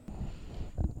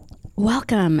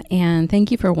Welcome, and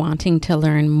thank you for wanting to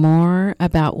learn more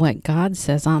about what God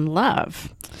says on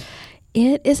love.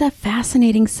 It is a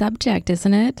fascinating subject,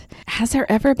 isn't it? Has there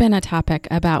ever been a topic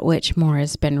about which more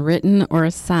has been written or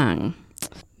sung?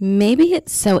 Maybe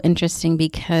it's so interesting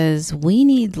because we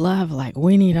need love like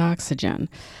we need oxygen.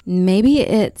 Maybe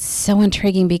it's so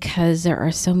intriguing because there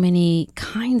are so many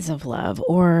kinds of love,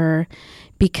 or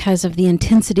because of the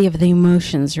intensity of the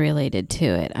emotions related to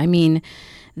it. I mean,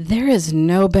 there is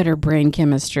no better brain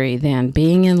chemistry than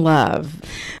being in love.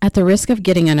 At the risk of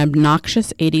getting an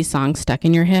obnoxious 80s song stuck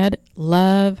in your head,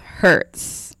 love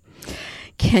hurts.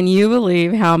 Can you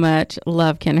believe how much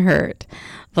love can hurt?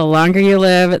 The longer you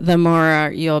live, the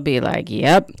more you'll be like,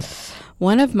 yep.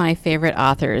 One of my favorite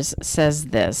authors says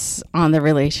this on the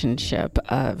relationship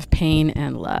of pain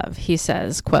and love. He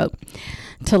says, quote,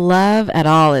 "To love at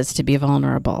all is to be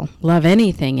vulnerable. Love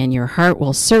anything and your heart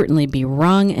will certainly be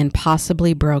wrung and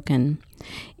possibly broken.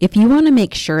 If you want to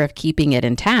make sure of keeping it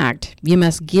intact, you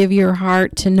must give your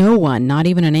heart to no one, not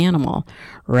even an animal.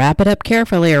 Wrap it up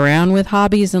carefully around with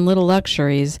hobbies and little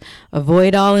luxuries.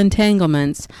 Avoid all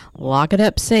entanglements. Lock it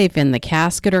up safe in the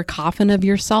casket or coffin of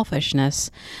your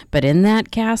selfishness. But in that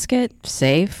casket,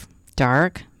 safe,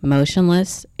 dark,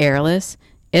 motionless, airless,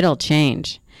 it'll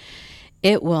change.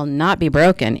 It will not be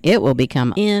broken. It will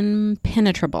become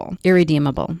impenetrable,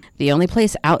 irredeemable. The only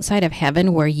place outside of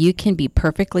heaven where you can be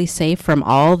perfectly safe from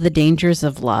all the dangers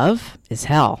of love is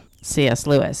hell." C.S.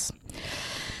 Lewis.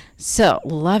 So,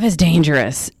 love is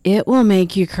dangerous. It will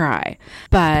make you cry,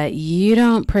 but you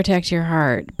don't protect your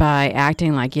heart by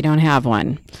acting like you don't have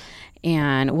one.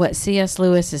 And what C.S.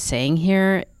 Lewis is saying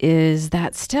here is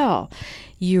that still,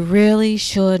 you really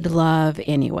should love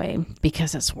anyway,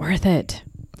 because it's worth it.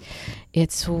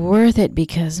 It's worth it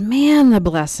because, man, the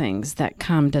blessings that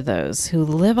come to those who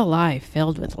live a life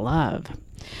filled with love.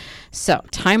 So,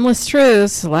 timeless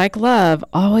truths like love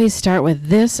always start with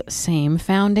this same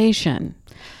foundation.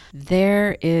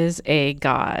 There is a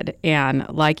God, and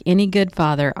like any good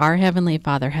father, our Heavenly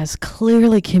Father has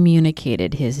clearly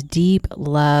communicated his deep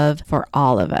love for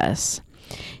all of us.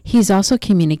 He's also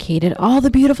communicated all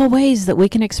the beautiful ways that we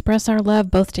can express our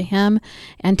love both to him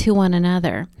and to one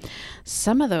another.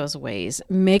 Some of those ways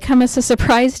may come as a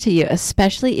surprise to you,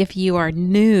 especially if you are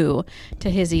new to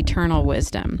his eternal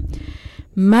wisdom.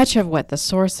 Much of what the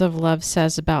source of love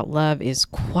says about love is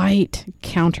quite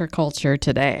counterculture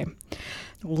today.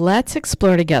 Let's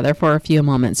explore together for a few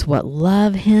moments what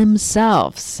love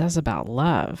himself says about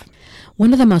love.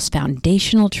 One of the most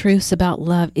foundational truths about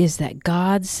love is that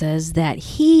God says that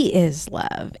he is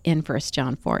love in 1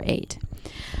 John 4:8.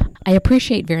 I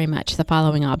appreciate very much the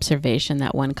following observation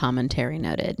that one commentary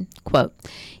noted. Quote,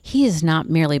 "He is not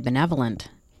merely benevolent.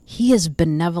 He is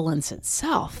benevolence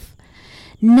itself.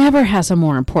 Never has a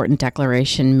more important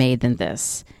declaration made than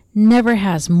this. Never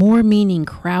has more meaning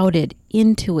crowded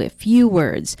into a few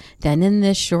words than in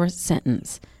this short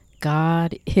sentence.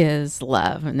 God is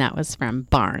love." And that was from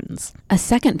Barnes. A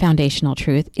second foundational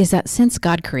truth is that since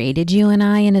God created you and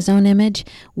I in his own image,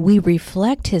 we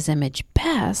reflect his image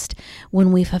best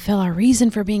when we fulfill our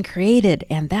reason for being created.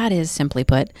 And that is, simply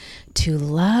put, to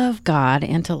love God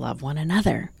and to love one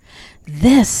another.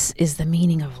 This is the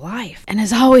meaning of life and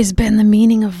has always been the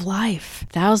meaning of life.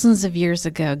 Thousands of years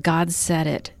ago, God said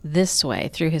it this way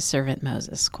through his servant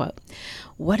Moses, quote,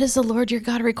 "What does the Lord your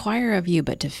God require of you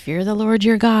but to fear the Lord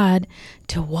your God,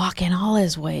 to walk in all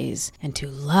his ways, and to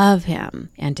love him,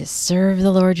 and to serve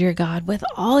the Lord your God with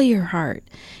all your heart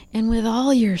and with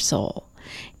all your soul,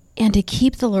 and to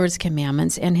keep the Lord's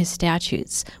commandments and his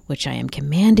statutes, which I am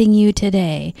commanding you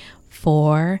today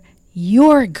for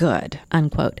your good,"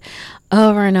 unquote.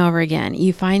 Over and over again,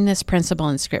 you find this principle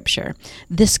in Scripture,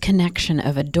 this connection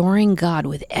of adoring God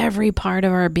with every part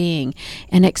of our being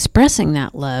and expressing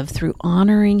that love through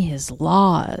honoring his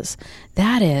laws.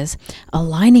 That is,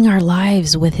 aligning our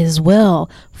lives with his will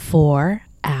for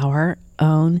our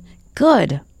own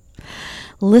good.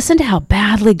 Listen to how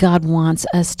badly God wants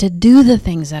us to do the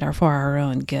things that are for our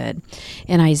own good.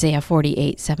 In Isaiah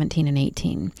 48:17 and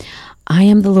 18, "I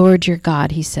am the Lord your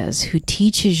God," he says, "who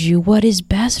teaches you what is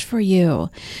best for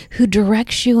you, who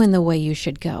directs you in the way you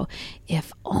should go.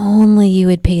 If only you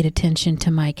had paid attention to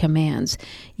my commands,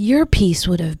 your peace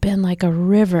would have been like a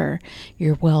river,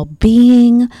 your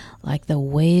well-being like the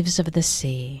waves of the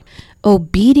sea."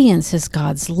 Obedience is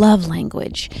God's love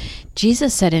language.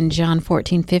 Jesus said in John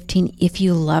 14:15, "If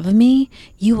you love me,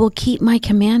 you will keep my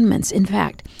commandments." In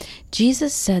fact,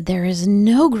 Jesus said there is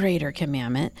no greater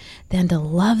commandment than to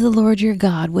love the Lord your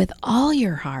God with all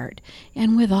your heart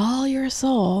and with all your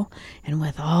soul and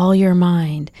with all your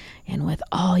mind and with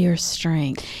all your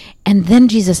strength. And then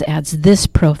Jesus adds this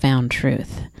profound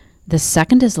truth: The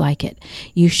second is like it.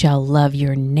 You shall love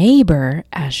your neighbor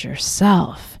as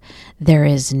yourself. There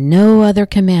is no other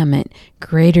commandment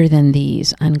greater than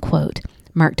these, unquote.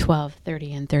 Mark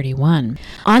 12:30 and 31.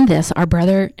 On this, our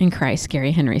brother in Christ,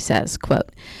 Gary Henry, says, quote,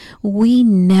 we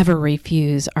never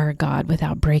refuse our God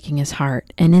without breaking his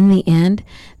heart. And in the end,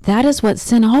 that is what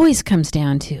sin always comes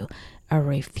down to, a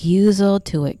refusal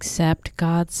to accept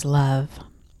God's love.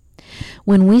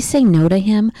 When we say no to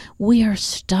him, we are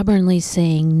stubbornly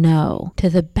saying no to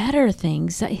the better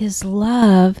things that his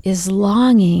love is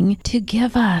longing to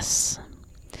give us.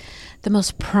 The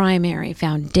most primary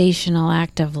foundational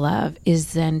act of love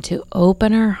is then to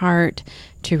open our heart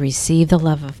to receive the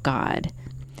love of God.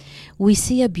 We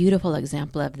see a beautiful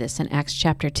example of this in Acts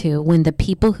chapter 2 when the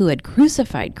people who had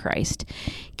crucified Christ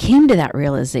came to that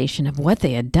realization of what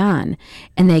they had done,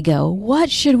 and they go, what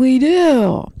should we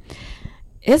do?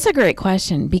 It's a great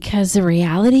question because the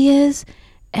reality is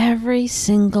every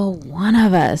single one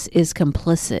of us is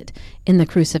complicit in the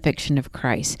crucifixion of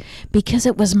Christ because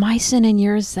it was my sin and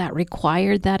yours that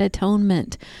required that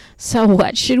atonement. So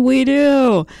what should we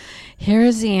do?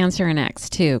 Here's the answer in Acts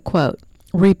 2, quote,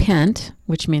 repent,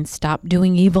 which means stop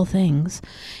doing evil things,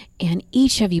 and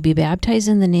each of you be baptized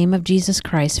in the name of Jesus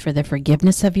Christ for the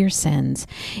forgiveness of your sins,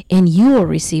 and you will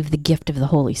receive the gift of the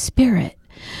Holy Spirit.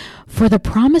 For the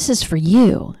promise is for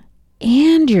you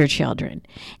and your children,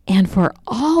 and for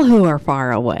all who are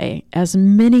far away, as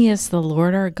many as the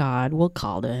Lord our God will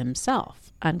call to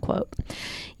himself, unquote.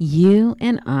 You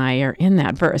and I are in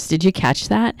that verse. Did you catch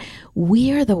that?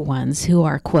 We are the ones who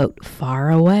are, quote, far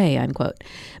away, unquote,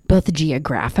 both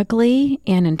geographically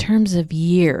and in terms of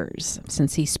years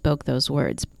since he spoke those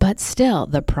words. But still,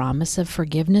 the promise of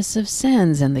forgiveness of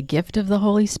sins and the gift of the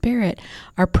Holy Spirit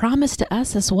are promised to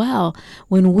us as well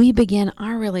when we begin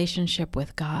our relationship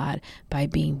with God by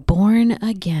being born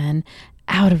again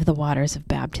out of the waters of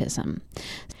baptism.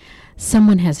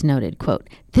 Someone has noted, quote,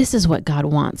 this is what God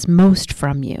wants most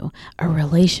from you, a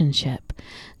relationship.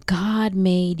 God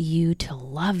made you to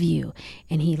love you,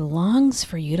 and he longs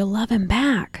for you to love him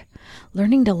back.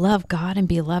 Learning to love God and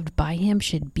be loved by him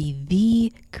should be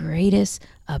the greatest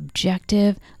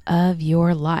objective of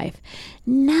your life.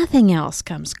 Nothing else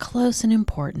comes close in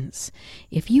importance.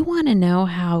 If you want to know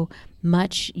how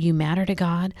much you matter to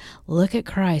God, look at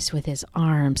Christ with his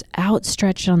arms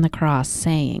outstretched on the cross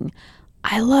saying,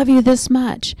 I love you this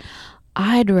much.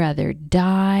 I'd rather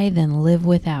die than live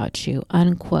without you,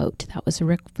 unquote. That was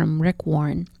from Rick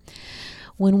Warren.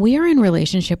 When we are in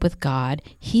relationship with God,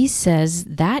 he says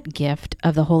that gift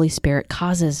of the Holy Spirit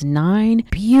causes 9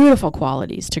 beautiful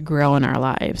qualities to grow in our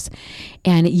lives.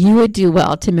 And you would do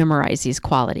well to memorize these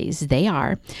qualities. They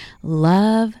are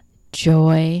love,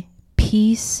 joy,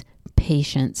 peace,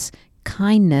 patience,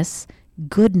 kindness,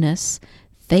 goodness,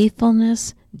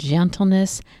 faithfulness,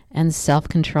 gentleness, and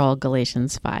self-control,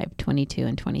 Galatians 5:22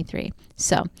 and 23.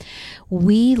 So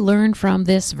we learn from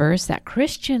this verse that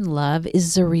Christian love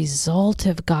is the result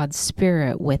of God's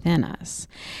Spirit within us.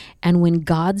 And when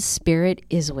God's Spirit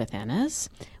is within us,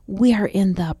 we are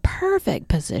in the perfect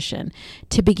position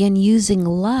to begin using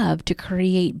love to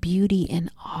create beauty in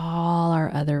all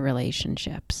our other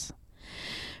relationships.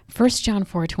 1 John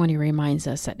 4:20 reminds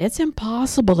us that it's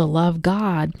impossible to love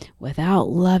God without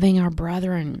loving our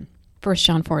brethren. 1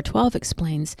 John 4:12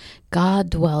 explains God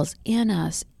dwells in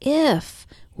us if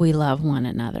we love one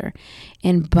another.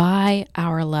 And by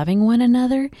our loving one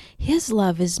another, his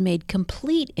love is made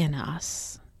complete in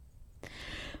us.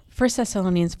 1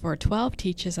 Thessalonians 4:12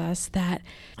 teaches us that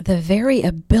the very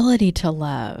ability to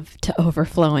love to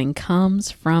overflowing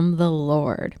comes from the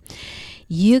Lord.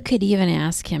 You could even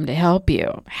ask him to help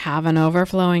you have an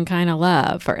overflowing kind of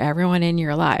love for everyone in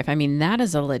your life. I mean, that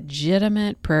is a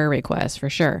legitimate prayer request for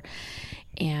sure.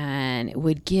 And it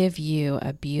would give you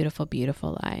a beautiful,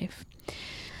 beautiful life.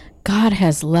 God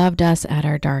has loved us at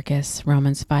our darkest,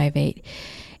 Romans 5:8.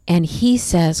 And he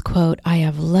says, quote, I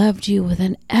have loved you with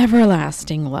an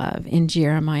everlasting love in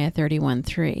Jeremiah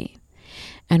 31:3.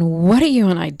 And what do you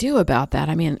and I do about that?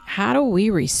 I mean, how do we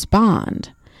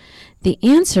respond? The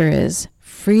answer is,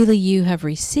 freely you have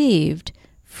received,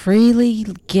 freely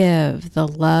give the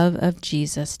love of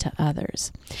Jesus to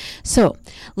others. So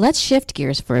let's shift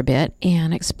gears for a bit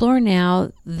and explore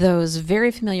now those very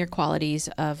familiar qualities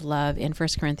of love in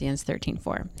 1 Corinthians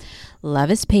 13:4. Love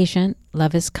is patient,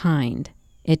 love is kind.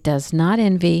 It does not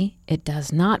envy, it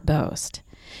does not boast.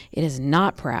 It is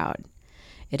not proud.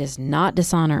 It does not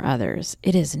dishonor others.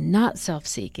 It is not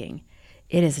self-seeking.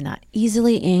 It is not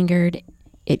easily angered.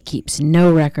 It keeps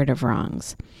no record of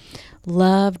wrongs.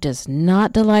 Love does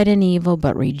not delight in evil,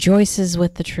 but rejoices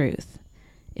with the truth.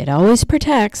 It always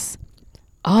protects,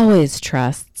 always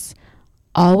trusts,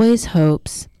 always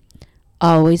hopes,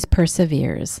 always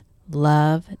perseveres.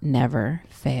 Love never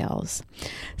fails.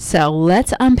 So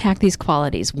let's unpack these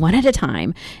qualities one at a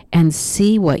time and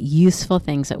see what useful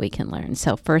things that we can learn.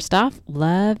 So first off,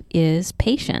 love is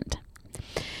patient.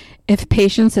 If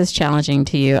patience is challenging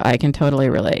to you, I can totally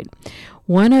relate.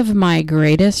 One of my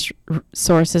greatest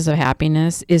sources of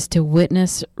happiness is to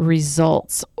witness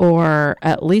results or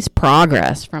at least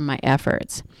progress from my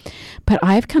efforts. But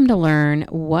I've come to learn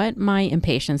what my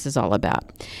impatience is all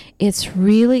about. It's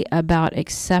really about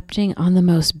accepting on the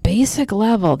most basic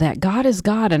level that God is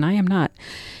God and I am not.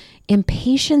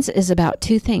 Impatience is about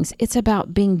two things. It's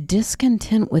about being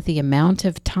discontent with the amount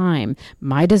of time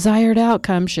my desired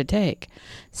outcome should take.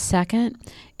 Second,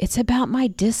 it's about my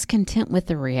discontent with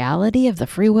the reality of the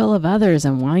free will of others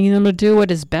and wanting them to do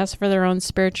what is best for their own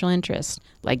spiritual interests,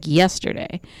 like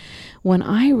yesterday. When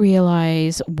I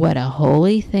realize what a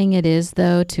holy thing it is,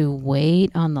 though, to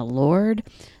wait on the Lord,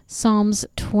 Psalms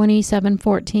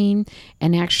 27:14,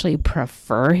 and actually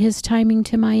prefer his timing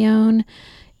to my own,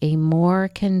 a more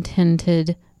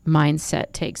contented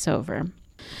mindset takes over.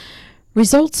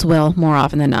 Results will, more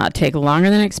often than not, take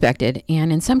longer than expected,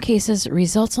 and in some cases,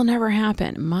 results will never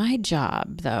happen. My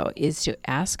job, though, is to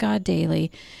ask God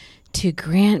daily to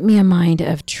grant me a mind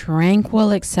of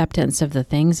tranquil acceptance of the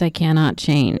things I cannot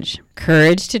change,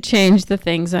 courage to change the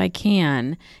things I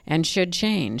can and should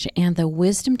change, and the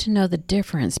wisdom to know the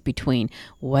difference between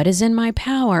what is in my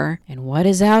power and what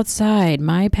is outside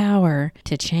my power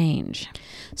to change.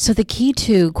 So the key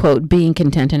to, quote, being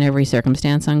content in every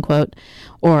circumstance, unquote,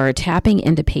 or tapping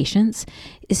into patience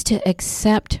is to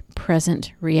accept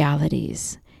present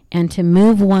realities and to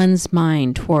move one's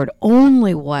mind toward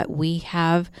only what we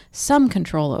have some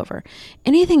control over.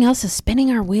 Anything else is spinning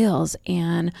our wheels,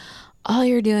 and all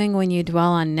you're doing when you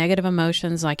dwell on negative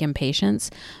emotions like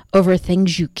impatience over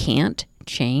things you can't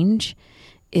change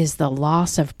is the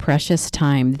loss of precious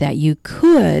time that you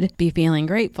could be feeling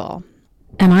grateful.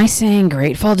 Am I saying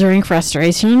grateful during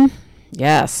frustration?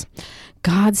 Yes.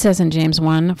 God says in James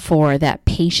 1:4 that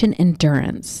patient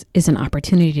endurance is an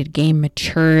opportunity to gain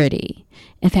maturity.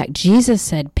 In fact, Jesus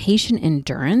said patient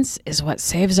endurance is what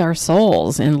saves our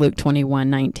souls in Luke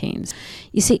 21:19.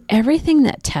 You see, everything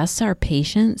that tests our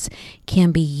patience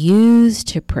can be used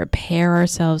to prepare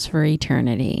ourselves for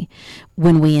eternity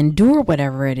when we endure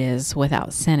whatever it is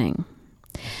without sinning.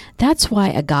 That's why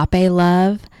agape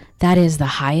love, that is the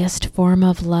highest form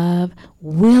of love,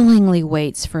 willingly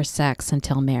waits for sex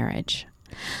until marriage.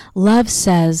 Love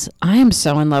says, I am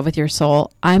so in love with your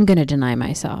soul, I'm going to deny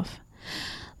myself.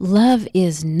 Love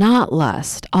is not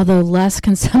lust, although lust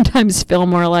can sometimes feel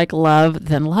more like love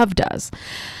than love does.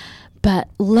 But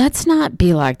let's not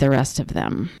be like the rest of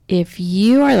them. If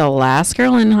you are the last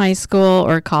girl in high school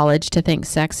or college to think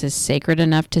sex is sacred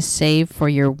enough to save for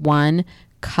your one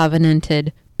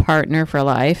covenanted partner for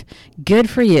life, good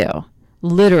for you.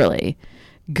 Literally,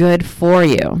 good for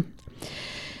you.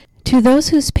 To those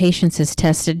whose patience is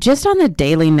tested just on the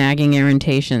daily nagging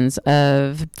irritations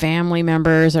of family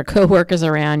members or coworkers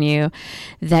around you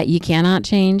that you cannot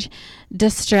change,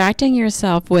 distracting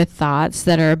yourself with thoughts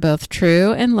that are both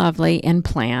true and lovely and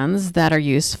plans that are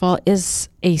useful is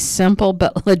a simple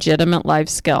but legitimate life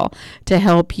skill to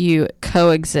help you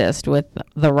coexist with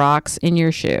the rocks in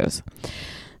your shoes.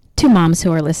 To moms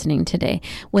who are listening today,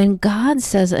 when God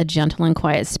says a gentle and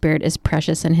quiet spirit is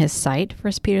precious in his sight,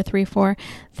 1 Peter 3:4,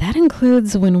 that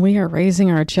includes when we are raising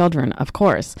our children, of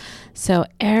course. So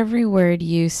every word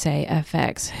you say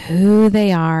affects who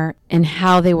they are and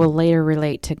how they will later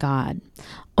relate to God.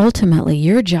 Ultimately,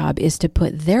 your job is to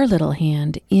put their little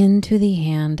hand into the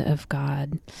hand of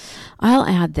God. I'll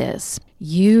add this.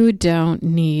 You don't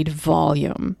need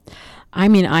volume. I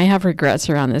mean, I have regrets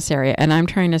around this area, and I'm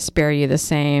trying to spare you the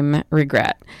same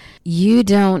regret. You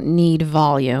don't need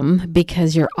volume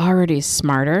because you're already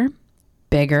smarter,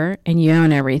 bigger, and you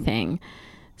own everything.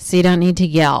 So you don't need to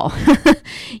yell.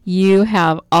 You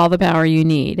have all the power you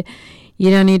need. You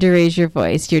don't need to raise your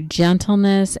voice. Your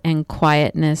gentleness and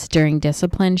quietness during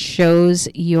discipline shows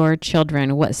your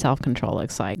children what self-control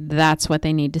looks like. That's what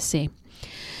they need to see.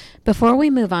 Before we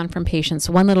move on from patience,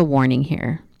 one little warning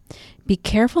here. Be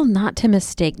careful not to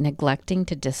mistake neglecting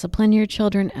to discipline your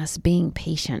children as being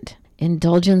patient.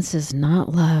 Indulgence is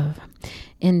not love.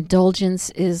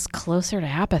 Indulgence is closer to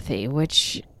apathy,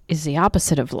 which is the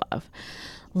opposite of love.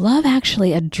 Love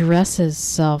actually addresses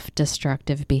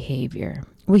self-destructive behavior.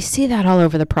 We see that all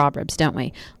over the Proverbs, don't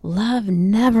we? Love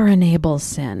never enables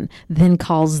sin, then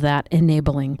calls that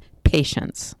enabling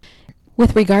patience.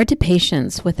 With regard to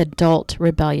patience with adult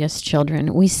rebellious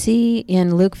children, we see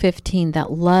in Luke 15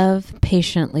 that love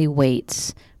patiently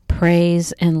waits,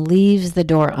 prays, and leaves the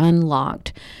door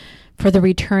unlocked for the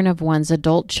return of one's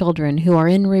adult children who are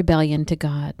in rebellion to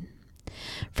God.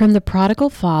 From the prodigal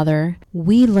father,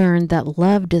 we learned that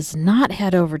love does not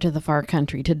head over to the far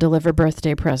country to deliver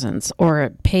birthday presents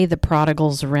or pay the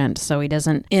prodigal's rent so he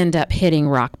doesn't end up hitting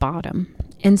rock bottom.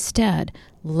 Instead,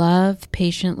 love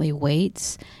patiently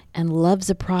waits and loves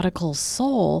a prodigal's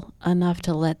soul enough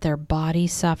to let their body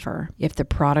suffer if the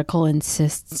prodigal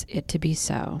insists it to be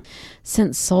so.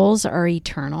 Since souls are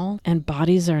eternal and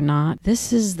bodies are not,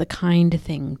 this is the kind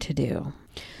thing to do.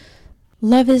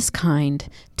 Love is kind.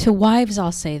 To wives,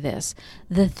 I'll say this: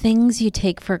 the things you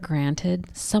take for granted,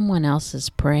 someone else is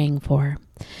praying for.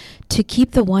 To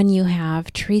keep the one you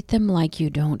have, treat them like you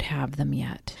don't have them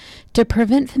yet. To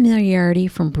prevent familiarity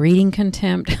from breeding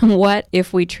contempt, what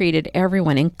if we treated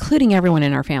everyone, including everyone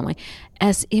in our family,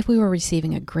 as if we were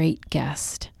receiving a great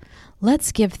guest?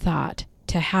 Let's give thought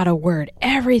to how to word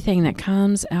everything that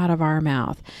comes out of our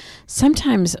mouth.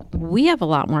 Sometimes we have a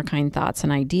lot more kind thoughts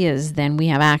and ideas than we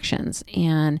have actions.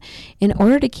 And in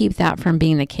order to keep that from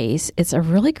being the case, it's a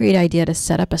really great idea to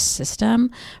set up a system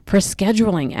for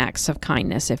scheduling acts of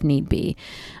kindness if need be.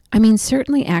 I mean,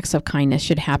 certainly acts of kindness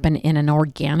should happen in an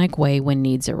organic way when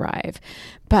needs arrive.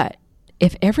 But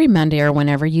if every Monday or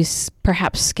whenever you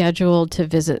perhaps schedule to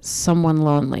visit someone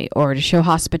lonely or to show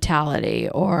hospitality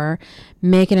or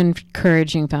make an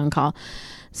encouraging phone call,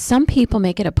 some people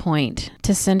make it a point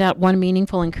to send out one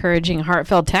meaningful, encouraging,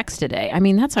 heartfelt text a day. I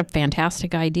mean, that's a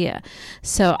fantastic idea.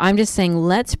 So I'm just saying,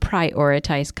 let's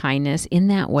prioritize kindness in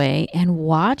that way and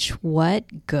watch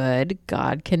what good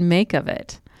God can make of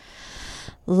it.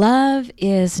 Love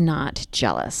is not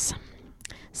jealous.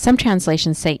 Some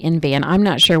translations say envy, and I'm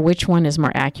not sure which one is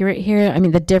more accurate here. I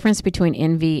mean, the difference between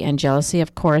envy and jealousy,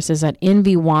 of course, is that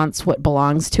envy wants what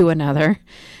belongs to another,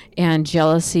 and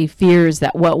jealousy fears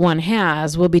that what one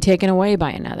has will be taken away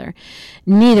by another.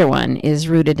 Neither one is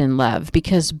rooted in love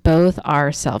because both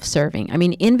are self-serving. I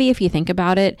mean, envy, if you think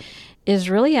about it, is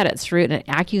really at its root an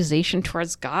accusation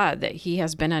towards God that he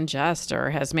has been unjust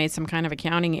or has made some kind of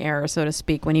accounting error, so to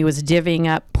speak, when he was divvying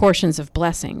up portions of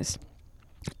blessings.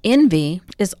 Envy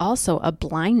is also a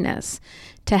blindness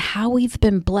to how we've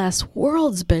been blessed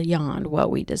worlds beyond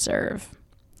what we deserve.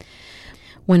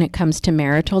 When it comes to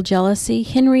marital jealousy,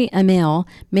 Henry Emil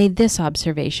made this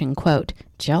observation, quote,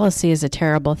 "Jealousy is a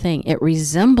terrible thing. It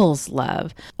resembles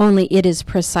love, only it is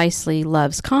precisely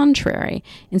love's contrary.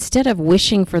 Instead of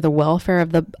wishing for the welfare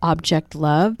of the object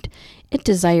loved, it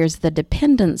desires the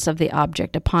dependence of the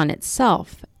object upon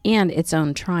itself and its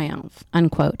own triumph,"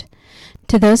 unquote.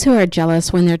 To those who are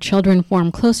jealous when their children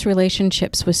form close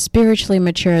relationships with spiritually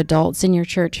mature adults in your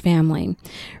church family,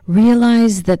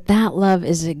 realize that that love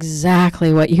is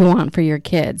exactly what you want for your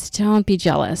kids. Don't be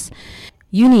jealous.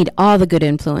 You need all the good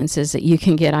influences that you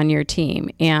can get on your team,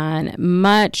 and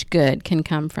much good can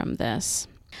come from this.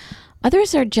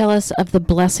 Others are jealous of the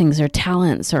blessings or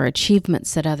talents or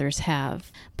achievements that others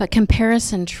have. But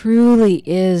comparison truly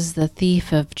is the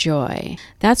thief of joy.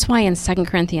 That's why in 2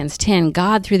 Corinthians 10,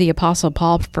 God, through the Apostle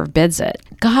Paul, forbids it.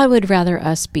 God would rather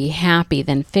us be happy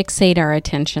than fixate our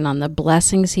attention on the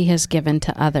blessings he has given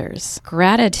to others.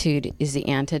 Gratitude is the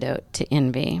antidote to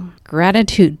envy.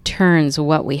 Gratitude turns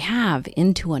what we have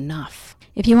into enough.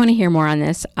 If you want to hear more on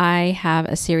this, I have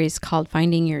a series called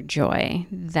Finding Your Joy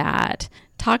that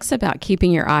talks about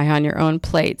keeping your eye on your own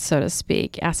plate, so to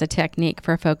speak, as a technique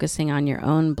for focusing on your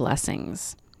own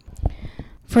blessings.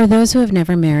 For those who have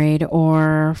never married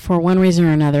or for one reason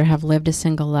or another have lived a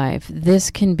single life,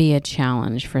 this can be a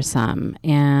challenge for some.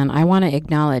 And I want to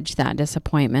acknowledge that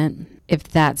disappointment. If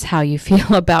that's how you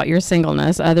feel about your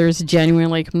singleness, others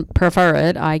genuinely prefer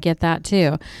it. I get that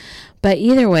too. But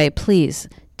either way, please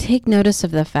take notice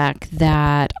of the fact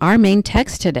that our main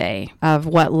text today of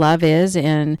what love is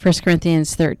in 1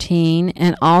 Corinthians 13,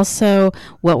 and also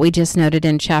what we just noted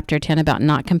in chapter 10 about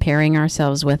not comparing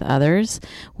ourselves with others,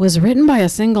 was written by a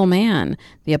single man,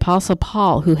 the Apostle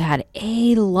Paul, who had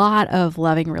a lot of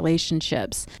loving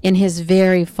relationships in his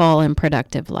very full and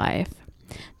productive life.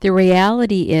 The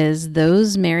reality is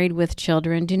those married with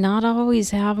children do not always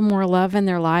have more love in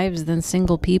their lives than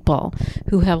single people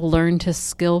who have learned to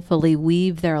skillfully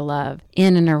weave their love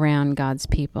in and around God's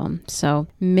people. So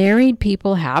married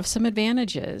people have some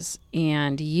advantages,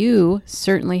 and you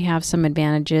certainly have some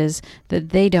advantages that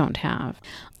they don't have.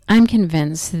 I'm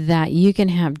convinced that you can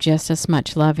have just as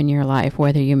much love in your life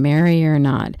whether you marry or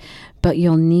not, but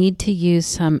you'll need to use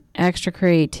some extra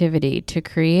creativity to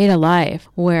create a life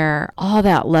where all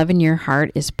that love in your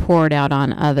heart is poured out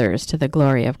on others to the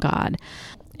glory of God.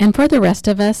 And for the rest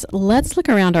of us, let's look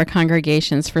around our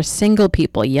congregations for single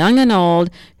people, young and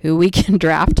old, who we can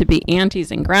draft to be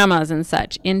aunties and grandmas and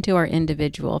such into our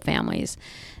individual families.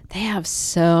 They have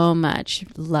so much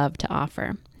love to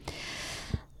offer.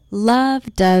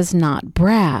 Love does not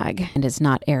brag and is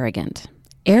not arrogant.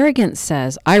 Arrogance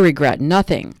says, I regret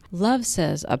nothing. Love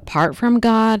says, apart from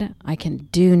God, I can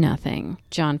do nothing.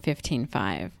 John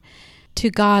 15:5. To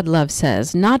God, love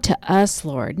says, not to us,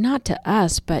 Lord, not to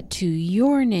us, but to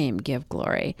your name give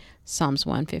glory. Psalms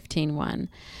 115:1.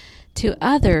 To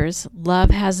others,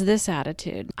 love has this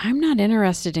attitude. I'm not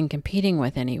interested in competing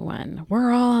with anyone.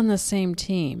 We're all on the same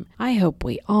team. I hope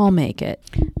we all make it.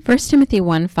 1 Timothy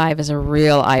 1:5 is a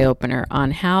real eye-opener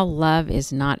on how love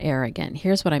is not arrogant.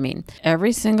 Here's what I mean.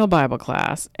 Every single Bible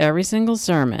class, every single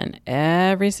sermon,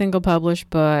 every single published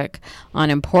book on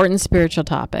important spiritual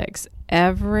topics,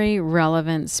 every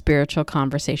relevant spiritual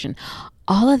conversation,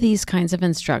 all of these kinds of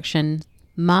instruction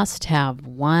must have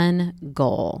one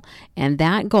goal, and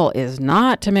that goal is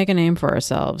not to make a name for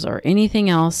ourselves or anything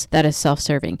else that is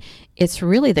self-serving. It's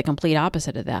really the complete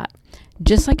opposite of that.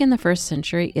 Just like in the first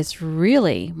century, it's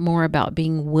really more about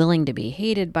being willing to be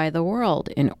hated by the world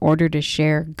in order to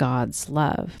share God's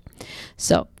love.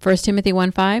 So 1 Timothy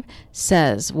 1:5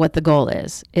 says what the goal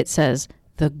is. It says,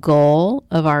 the goal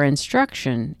of our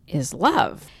instruction is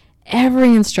love.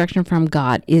 Every instruction from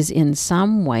God is in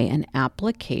some way an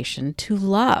application to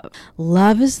love.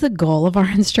 Love is the goal of our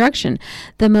instruction.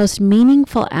 The most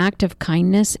meaningful act of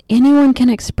kindness anyone can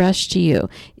express to you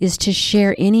is to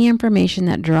share any information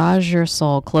that draws your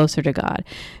soul closer to God.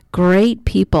 Great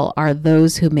people are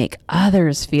those who make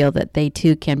others feel that they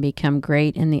too can become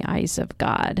great in the eyes of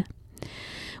God.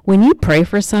 When you pray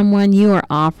for someone, you are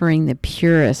offering the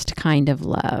purest kind of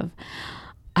love.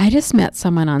 I just met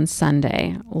someone on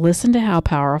Sunday. Listen to how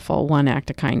powerful one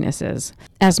act of kindness is.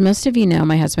 As most of you know,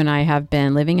 my husband and I have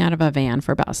been living out of a van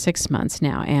for about 6 months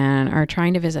now and are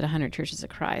trying to visit 100 Churches of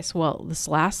Christ. Well, this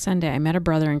last Sunday, I met a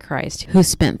brother in Christ who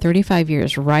spent 35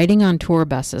 years riding on tour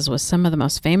buses with some of the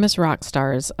most famous rock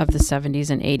stars of the 70s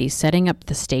and 80s, setting up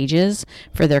the stages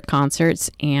for their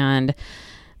concerts, and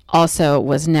also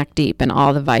was neck deep in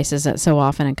all the vices that so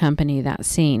often accompany that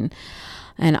scene.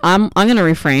 And I'm going to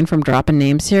refrain from dropping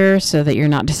names here so that you're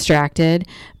not distracted,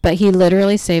 but he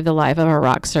literally saved the life of a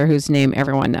rock star whose name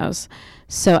everyone knows.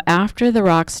 So after the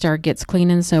rock star gets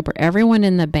clean and sober, everyone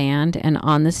in the band and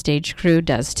on the stage crew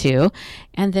does too.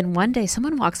 And then one day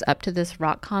someone walks up to this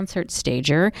rock concert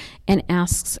stager and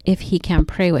asks if he can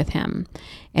pray with him.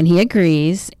 And he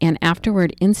agrees, and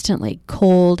afterward, instantly,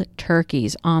 cold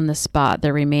turkeys on the spot,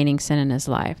 the remaining sin in his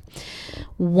life.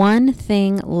 One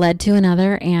thing led to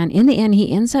another, and in the end,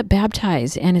 he ends up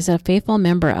baptized and is a faithful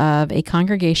member of a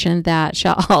congregation that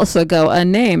shall also go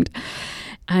unnamed.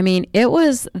 I mean, it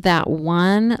was that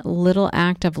one little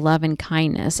act of love and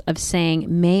kindness of saying,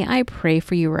 may I pray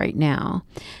for you right now,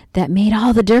 that made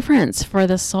all the difference for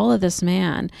the soul of this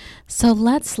man. So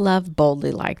let's love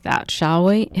boldly like that, shall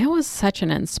we? It was such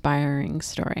an inspiring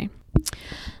story.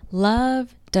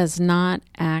 Love does not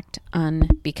act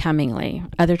unbecomingly.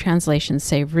 Other translations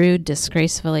say rude,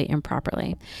 disgracefully,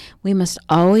 improperly. We must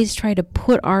always try to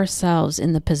put ourselves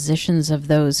in the positions of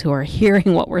those who are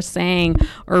hearing what we're saying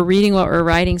or reading what we're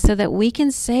writing so that we can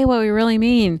say what we really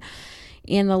mean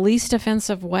in the least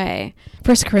offensive way.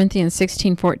 1 Corinthians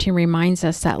 16:14 reminds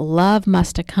us that love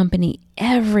must accompany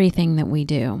everything that we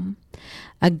do.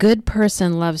 A good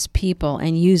person loves people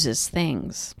and uses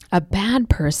things. A bad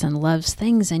person loves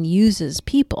things and uses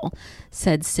people,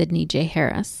 said Sidney J.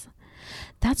 Harris.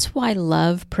 That's why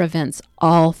love prevents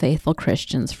all faithful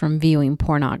Christians from viewing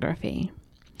pornography.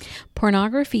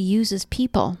 Pornography uses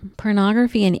people.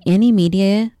 Pornography in any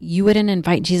media you wouldn't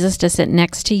invite Jesus to sit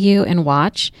next to you and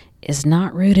watch is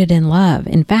not rooted in love.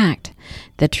 In fact,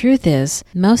 the truth is,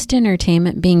 most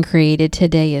entertainment being created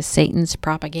today is Satan's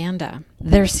propaganda.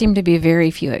 There seem to be very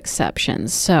few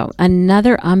exceptions. So,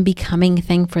 another unbecoming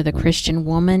thing for the Christian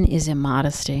woman is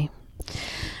immodesty.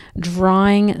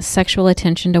 Drawing sexual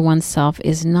attention to oneself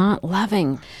is not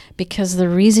loving, because the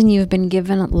reason you've been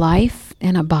given life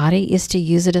and a body is to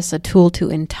use it as a tool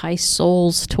to entice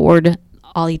souls toward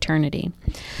all eternity.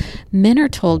 Men are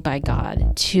told by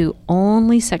God to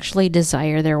only sexually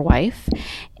desire their wife,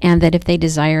 and that if they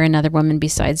desire another woman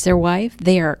besides their wife,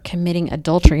 they are committing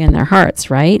adultery in their hearts,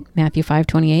 right? Matthew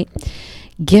 5:28.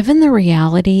 Given the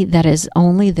reality that is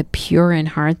only the pure in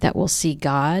heart that will see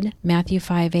God, Matthew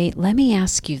 5:8, let me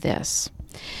ask you this.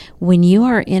 When you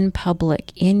are in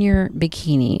public in your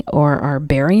bikini, or are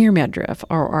bearing your midriff,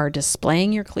 or are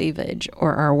displaying your cleavage,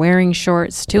 or are wearing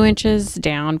shorts 2 inches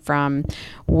down from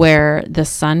where the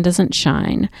sun doesn't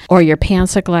shine, or your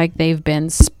pants look like they've been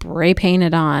spray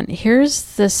painted on,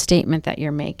 here's the statement that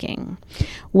you're making.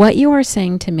 What you are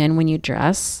saying to men when you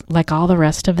dress like all the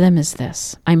rest of them is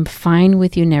this: I'm fine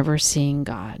with you never seeing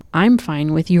God. I'm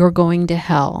fine with your going to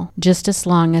hell just as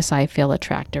long as I feel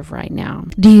attractive right now.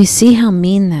 Do you see how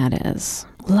mean that is?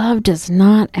 Love does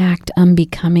not act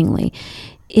unbecomingly.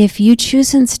 If you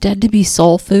choose instead to be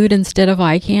soul food instead of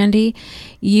eye candy,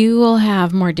 you will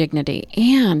have more dignity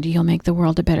and you'll make the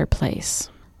world a better place.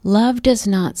 Love does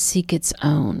not seek its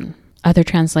own. Other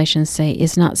translations say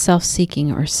is not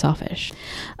self-seeking or selfish.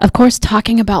 Of course,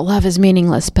 talking about love is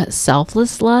meaningless, but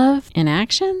selfless love in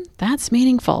action, that's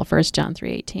meaningful. 1 John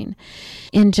 3:18.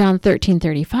 In John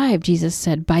 13:35, Jesus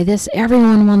said, "By this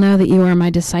everyone will know that you are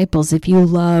my disciples if you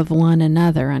love one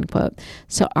another," unquote.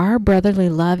 So our brotherly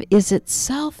love is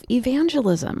itself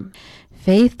evangelism.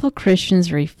 Faithful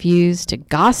Christians refuse to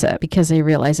gossip because they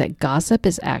realize that gossip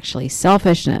is actually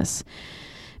selfishness.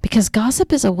 Because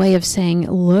gossip is a way of saying,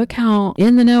 look how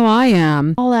in the know I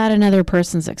am, all at another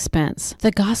person's expense. The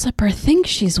gossiper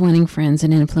thinks she's winning friends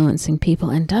and influencing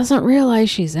people and doesn't realize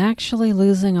she's actually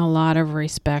losing a lot of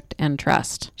respect and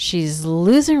trust. She's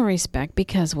losing respect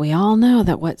because we all know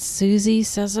that what Susie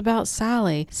says about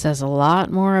Sally says a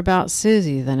lot more about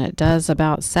Susie than it does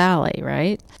about Sally,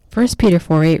 right? 1 Peter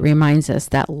 4:8 reminds us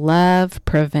that love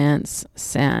prevents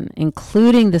sin,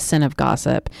 including the sin of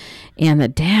gossip and the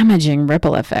damaging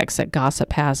ripple effects that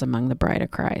gossip has among the bride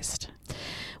of Christ.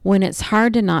 When it's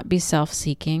hard to not be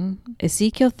self-seeking,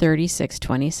 Ezekiel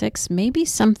 36:26 may be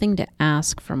something to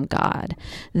ask from God.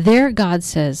 There God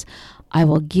says, I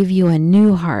will give you a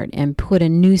new heart and put a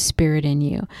new spirit in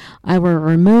you. I will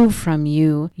remove from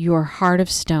you your heart of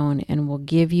stone and will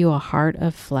give you a heart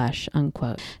of flesh,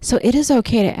 unquote. So it is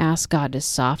okay to ask God to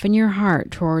soften your heart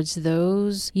towards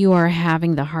those you are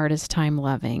having the hardest time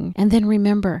loving. And then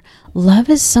remember, love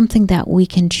is something that we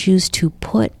can choose to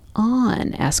put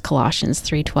on, as Colossians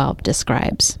 3:12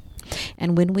 describes.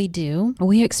 And when we do,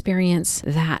 we experience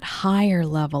that higher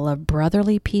level of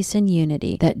brotherly peace and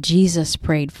unity that Jesus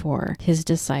prayed for his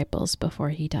disciples before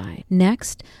he died.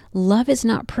 Next, love is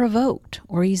not provoked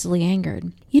or easily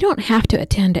angered. You don't have to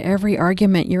attend to every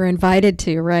argument you're invited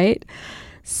to, right?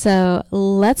 So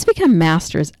let's become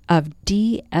masters of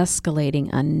de-escalating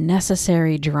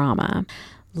unnecessary drama.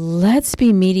 Let's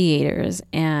be mediators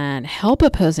and help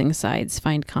opposing sides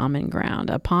find common ground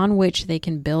upon which they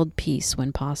can build peace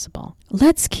when possible.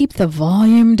 Let's keep the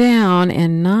volume down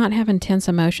and not have intense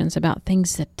emotions about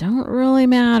things that don't really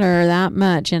matter that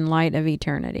much in light of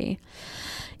eternity.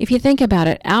 If you think about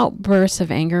it, outbursts of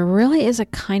anger really is a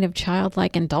kind of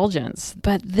childlike indulgence,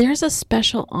 but there's a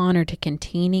special honor to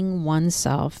containing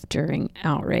oneself during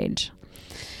outrage.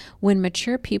 When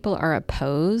mature people are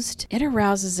opposed, it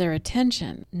arouses their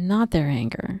attention, not their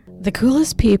anger. The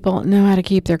coolest people know how to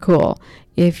keep their cool.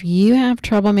 If you have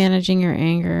trouble managing your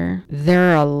anger,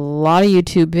 there are a lot of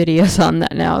YouTube videos on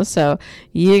that now, so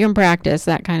you can practice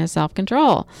that kind of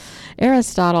self-control.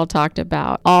 Aristotle talked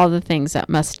about all the things that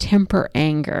must temper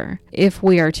anger if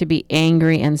we are to be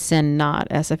angry and sin not,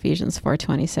 as Ephesians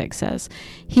 4:26 says.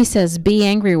 He says, be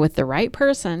angry with the right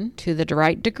person to the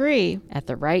right degree at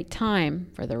the right time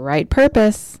for the right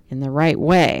purpose in the right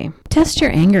way. Test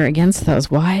your anger against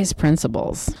those wise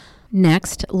principles.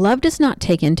 Next, love does not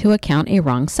take into account a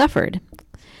wrong suffered.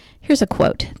 Here's a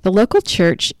quote. The local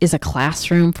church is a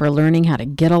classroom for learning how to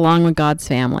get along with God's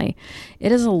family.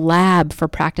 It is a lab for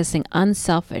practicing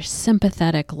unselfish,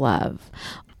 sympathetic love.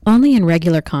 Only in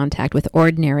regular contact with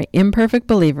ordinary, imperfect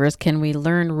believers can we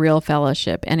learn real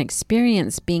fellowship and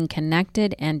experience being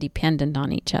connected and dependent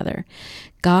on each other.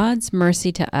 God's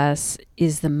mercy to us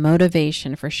is the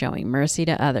motivation for showing mercy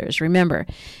to others. Remember,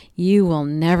 you will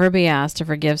never be asked to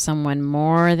forgive someone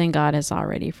more than God has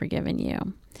already forgiven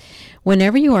you.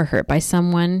 Whenever you are hurt by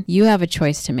someone, you have a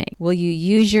choice to make. Will you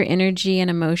use your energy and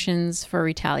emotions for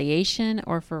retaliation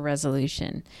or for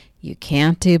resolution? You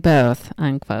can't do both,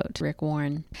 unquote. Rick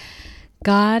Warren.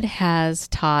 God has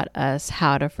taught us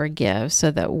how to forgive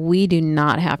so that we do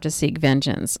not have to seek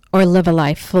vengeance or live a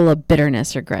life full of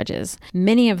bitterness or grudges.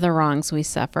 Many of the wrongs we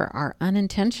suffer are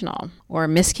unintentional or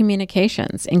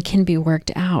miscommunications and can be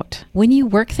worked out. When you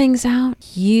work things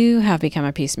out, you have become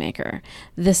a peacemaker.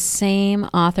 The same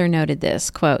author noted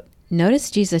this, quote, notice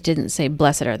Jesus didn't say,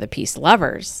 blessed are the peace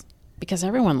lovers, because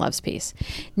everyone loves peace.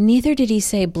 Neither did he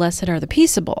say, blessed are the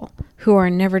peaceable, who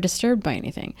are never disturbed by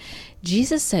anything.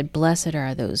 Jesus said, blessed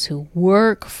are those who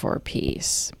work for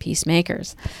peace,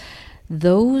 peacemakers.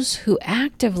 those who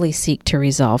actively seek to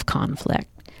resolve conflict.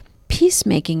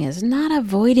 Peacemaking is not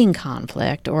avoiding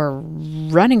conflict or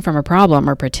running from a problem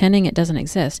or pretending it doesn't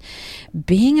exist.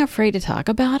 Being afraid to talk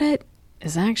about it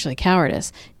is actually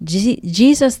cowardice.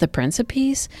 Jesus, the Prince of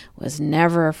Peace, was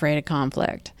never afraid of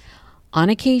conflict. On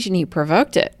occasion, he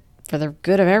provoked it for the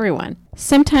good of everyone.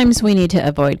 Sometimes we need to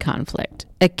avoid conflict.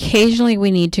 Occasionally,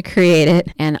 we need to create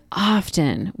it, and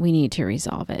often we need to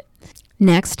resolve it.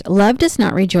 Next, love does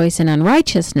not rejoice in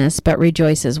unrighteousness, but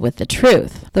rejoices with the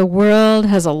truth. The world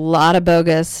has a lot of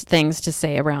bogus things to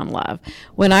say around love.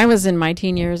 When I was in my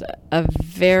teen years, a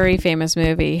very famous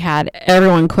movie had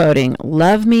everyone quoting,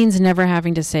 "Love means never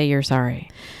having to say you're sorry,"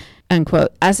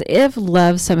 unquote, as if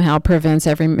love somehow prevents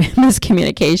every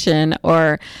miscommunication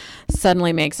or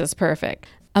suddenly makes us perfect.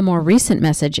 A more recent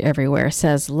message everywhere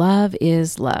says love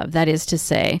is love. That is to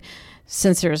say,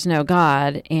 since there is no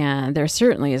God, and there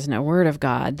certainly is no word of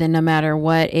God, then no matter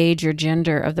what age or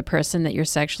gender of the person that you're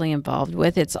sexually involved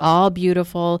with, it's all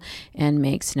beautiful and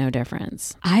makes no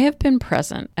difference. I have been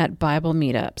present at Bible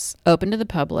meetups open to the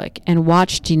public and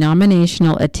watched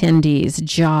denominational attendees'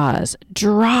 jaws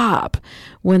drop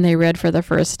when they read for the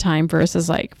first time verses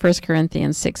like 1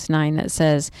 Corinthians 6:9 that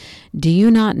says, "Do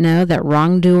you not know that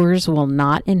wrongdoers will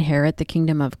not inherit the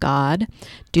kingdom of God?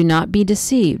 Do not be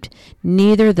deceived.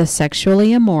 Neither the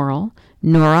sexually immoral,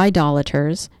 nor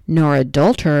idolaters, nor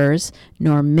adulterers,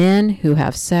 nor men who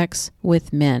have sex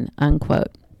with men," unquote.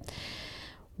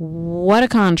 What a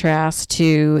contrast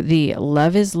to the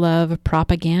love is love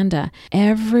propaganda.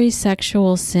 Every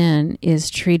sexual sin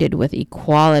is treated with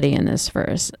equality in this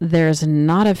verse. There's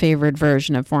not a favored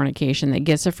version of fornication that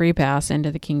gets a free pass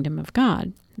into the kingdom of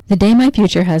God. The day my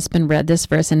future husband read this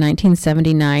verse in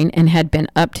 1979 and had been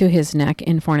up to his neck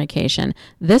in fornication,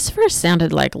 this verse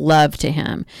sounded like love to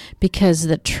him because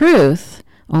the truth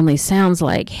only sounds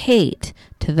like hate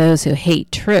to those who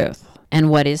hate truth. And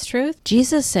what is truth?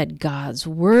 Jesus said God's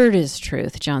word is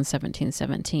truth, John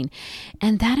 17:17.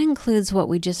 And that includes what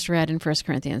we just read in 1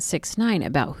 Corinthians 6:9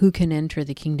 about who can enter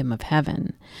the kingdom of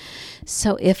heaven.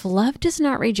 So if love does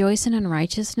not rejoice in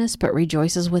unrighteousness, but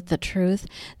rejoices with the truth,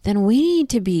 then we need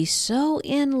to be so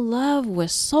in love with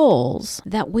souls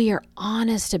that we are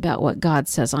honest about what God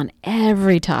says on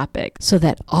every topic so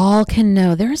that all can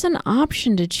know there's an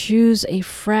option to choose a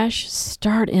fresh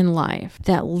start in life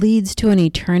that leads to an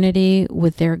eternity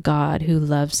with their God who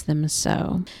loves them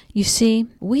so. You see,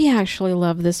 we actually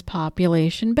love this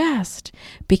population best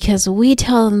because we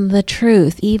tell them the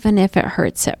truth even if it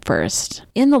hurts at first.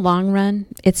 In the long run,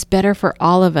 it's better for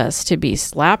all of us to be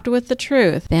slapped with the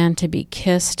truth than to be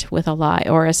kissed with a lie.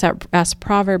 Or as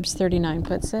Proverbs 39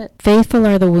 puts it, faithful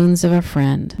are the wounds of a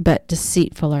friend, but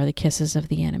deceitful are the kisses of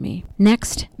the enemy.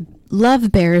 Next,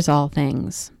 love bears all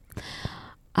things.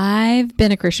 I've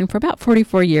been a Christian for about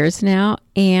 44 years now,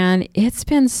 and it's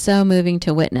been so moving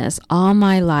to witness all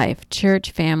my life,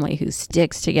 church family who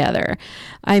sticks together.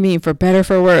 I mean, for better,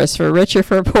 for worse, for richer,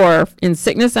 for poor, in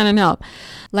sickness and in health.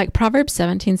 Like Proverbs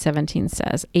 17:17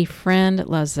 says, "A friend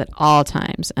loves at all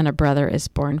times, and a brother is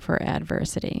born for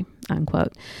adversity,"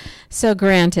 unquote. So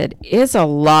granted, it's a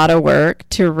lot of work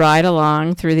to ride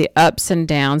along through the ups and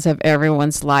downs of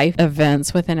everyone's life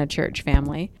events within a church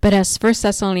family. But as 1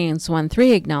 Thessalonians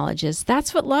 1:3 acknowledges,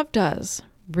 that's what love does.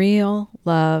 Real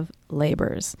love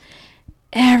labors.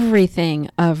 Everything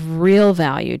of real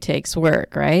value takes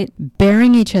work, right?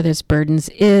 Bearing each other's burdens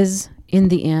is, in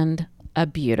the end, a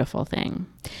beautiful thing.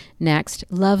 Next,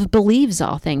 love believes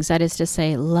all things. That is to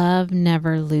say, love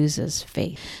never loses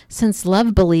faith. Since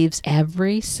love believes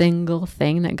every single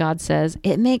thing that God says,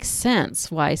 it makes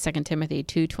sense why 2 Timothy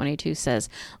 2:22 says,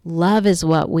 love is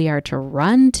what we are to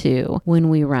run to when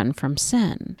we run from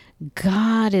sin.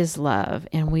 God is love,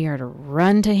 and we are to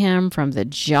run to him from the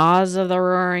jaws of the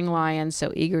roaring lion,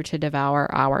 so eager to devour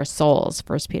our souls,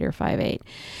 1 Peter 5:8.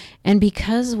 And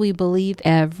because we believe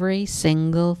every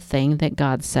single thing that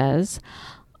God says,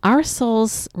 our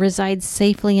souls reside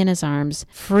safely in his arms,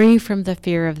 free from the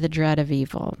fear of the dread of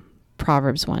evil.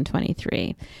 Proverbs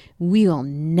 1:23. We will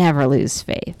never lose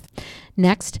faith.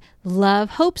 Next,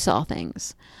 love hopes all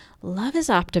things. Love is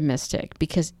optimistic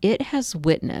because it has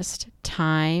witnessed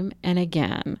time and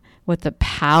again what the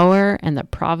power and the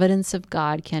providence of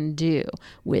God can do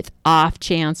with off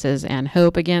chances and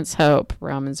hope against hope,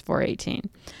 Romans 4:18.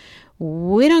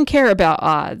 We don't care about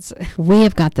odds. We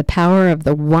have got the power of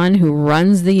the one who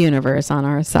runs the universe on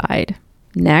our side.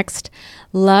 Next,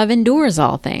 love endures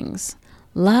all things.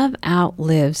 Love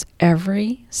outlives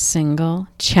every single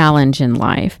challenge in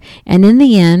life, and in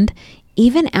the end,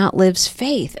 even outlives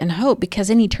faith and hope, because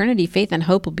in eternity, faith and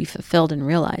hope will be fulfilled and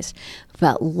realized.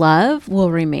 But love will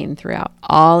remain throughout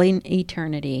all in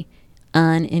eternity,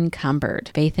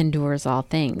 unencumbered. Faith endures all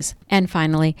things. And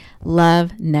finally,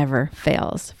 love never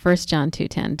fails. 1 John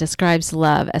 2:10 describes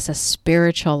love as a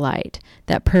spiritual light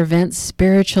that prevents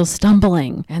spiritual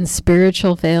stumbling and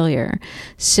spiritual failure.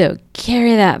 So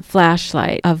carry that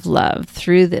flashlight of love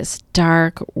through this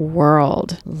dark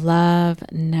world. Love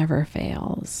never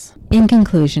fails. In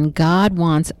conclusion, God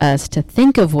wants us to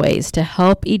think of ways to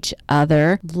help each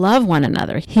other love one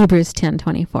another. Hebrews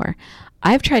 10:24.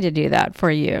 I've tried to do that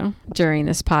for you during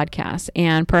this podcast,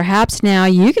 and perhaps now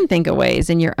you can think of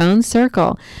ways in your own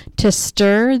circle to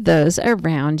stir those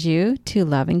around you to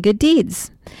love and good deeds.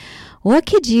 What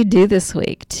could you do this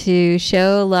week to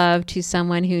show love to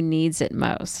someone who needs it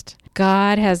most?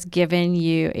 God has given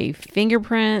you a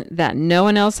fingerprint that no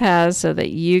one else has so that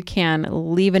you can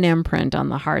leave an imprint on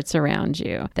the hearts around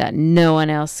you that no one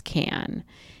else can.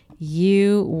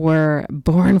 You were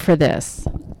born for this.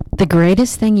 The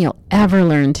greatest thing you'll ever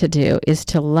learn to do is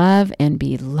to love and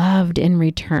be loved in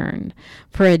return.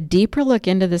 For a deeper look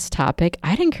into this topic,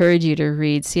 I'd encourage you to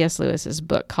read C.S. Lewis's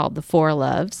book called The Four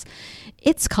Loves.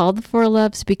 It's called The Four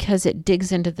Loves because it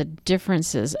digs into the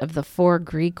differences of the four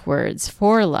Greek words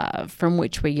for love, from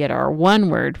which we get our one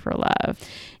word for love.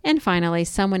 And finally,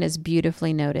 someone has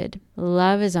beautifully noted,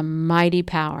 love is a mighty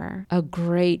power, a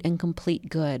great and complete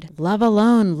good. Love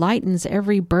alone lightens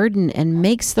every burden and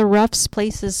makes the rough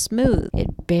places smooth.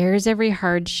 It bears every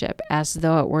hardship as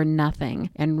though it were nothing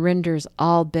and renders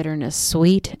all bitterness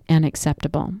sweet and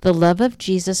acceptable. The love of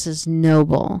Jesus is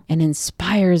noble and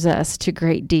inspires us to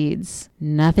great deeds.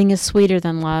 Nothing is sweeter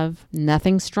than love,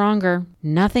 nothing stronger,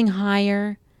 nothing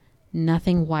higher,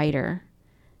 nothing whiter.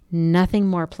 Nothing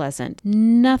more pleasant,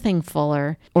 nothing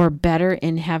fuller or better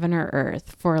in heaven or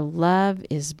earth, for love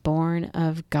is born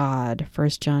of God,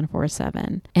 1 John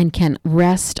 4:7, and can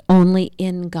rest only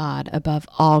in God above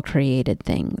all created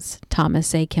things,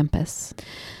 Thomas A. Kempis.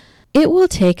 It will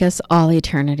take us all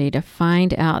eternity to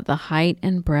find out the height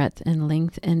and breadth and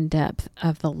length and depth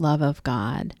of the love of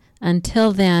God.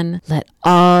 Until then, let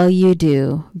all you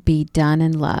do be done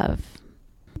in love.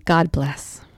 God bless.